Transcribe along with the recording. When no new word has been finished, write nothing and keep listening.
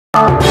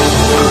తొగటవీర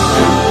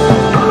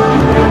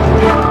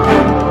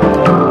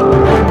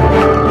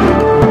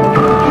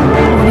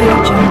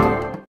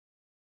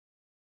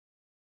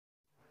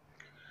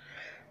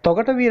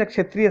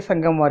క్షత్రియ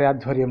సంఘం వారి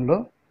ఆధ్వర్యంలో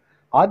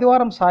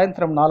ఆదివారం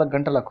సాయంత్రం 4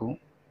 గంటలకు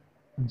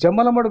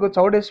జమ్మలమడుగు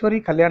చౌడేశ్వరి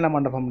కళ్యాణ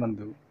మండపం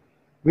నందు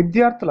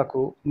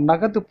విద్యార్థులకు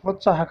నగదు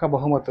ప్రోత్సాహక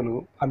బహుమతులు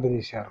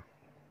అందజేశారు.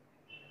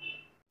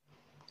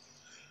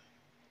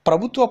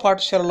 ప్రభుత్వ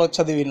పాఠశాలలో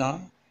చదివిన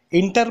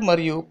ఇంటర్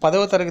మరియు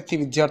 10వ తరగతి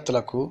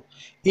విద్యార్థులకు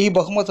ఈ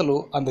బహుమతులు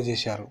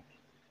అందజేశారు.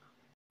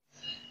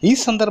 ఈ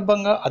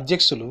సందర్భంగా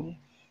అధ్యక్షులు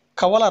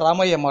కవల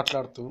రామయ్య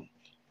మాట్లాడుతూ,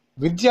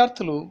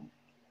 విద్యార్థులు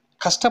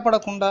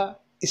కష్టపడకుండా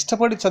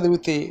ఇష్టపడి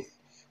చదివితే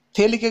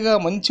తేలికగా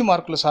మంచి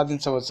మార్కులు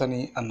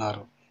సాధించవచ్చని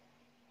అన్నారు.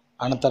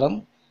 అనంతరం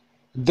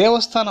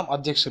దేవస్థానం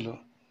అధ్యక్షులు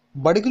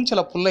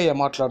బడిగుంచల పుల్లయ్య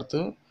మాట్లాడుతూ,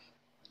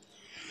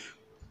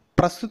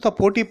 ప్రస్తుత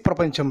పోటీ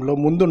ప్రపంచంలో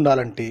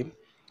ముందుండాలంటే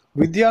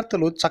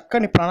విద్యార్థులు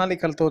చక్కని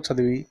ప్రణాళికలతో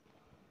చదివి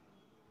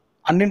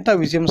అన్నింటా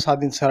విజయం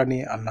సాధించాలని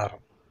అన్నారు.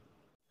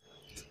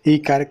 ఈ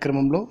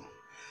కార్యక్రమంలో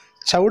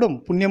చౌడం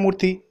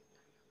పుణ్యమూర్తి,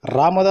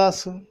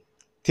 రామదాసు,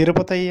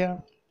 తిరుపతయ్య,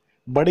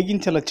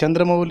 బడిగించల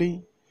చంద్రమౌళి,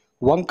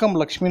 వంకం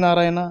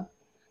లక్ష్మీనారాయణ,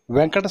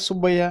 వెంకట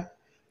సుబ్బయ్య,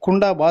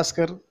 కుండా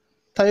భాస్కర్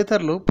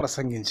తదితరులు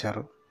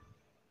ప్రసంగించారు.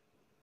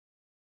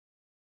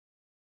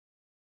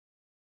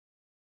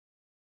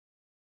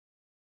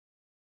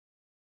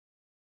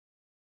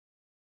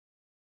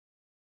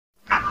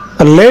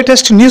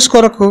 లేటెస్ట్ న్యూస్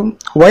కొరకు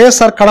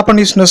వైఎస్ఆర్ కడప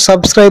న్యూస్ను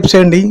సబ్స్క్రైబ్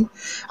చేయండి.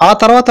 ఆ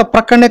తర్వాత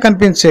ప్రక్కనే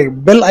కనిపించే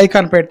బెల్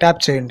ఐకాన్పై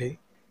ట్యాప్ చేయండి.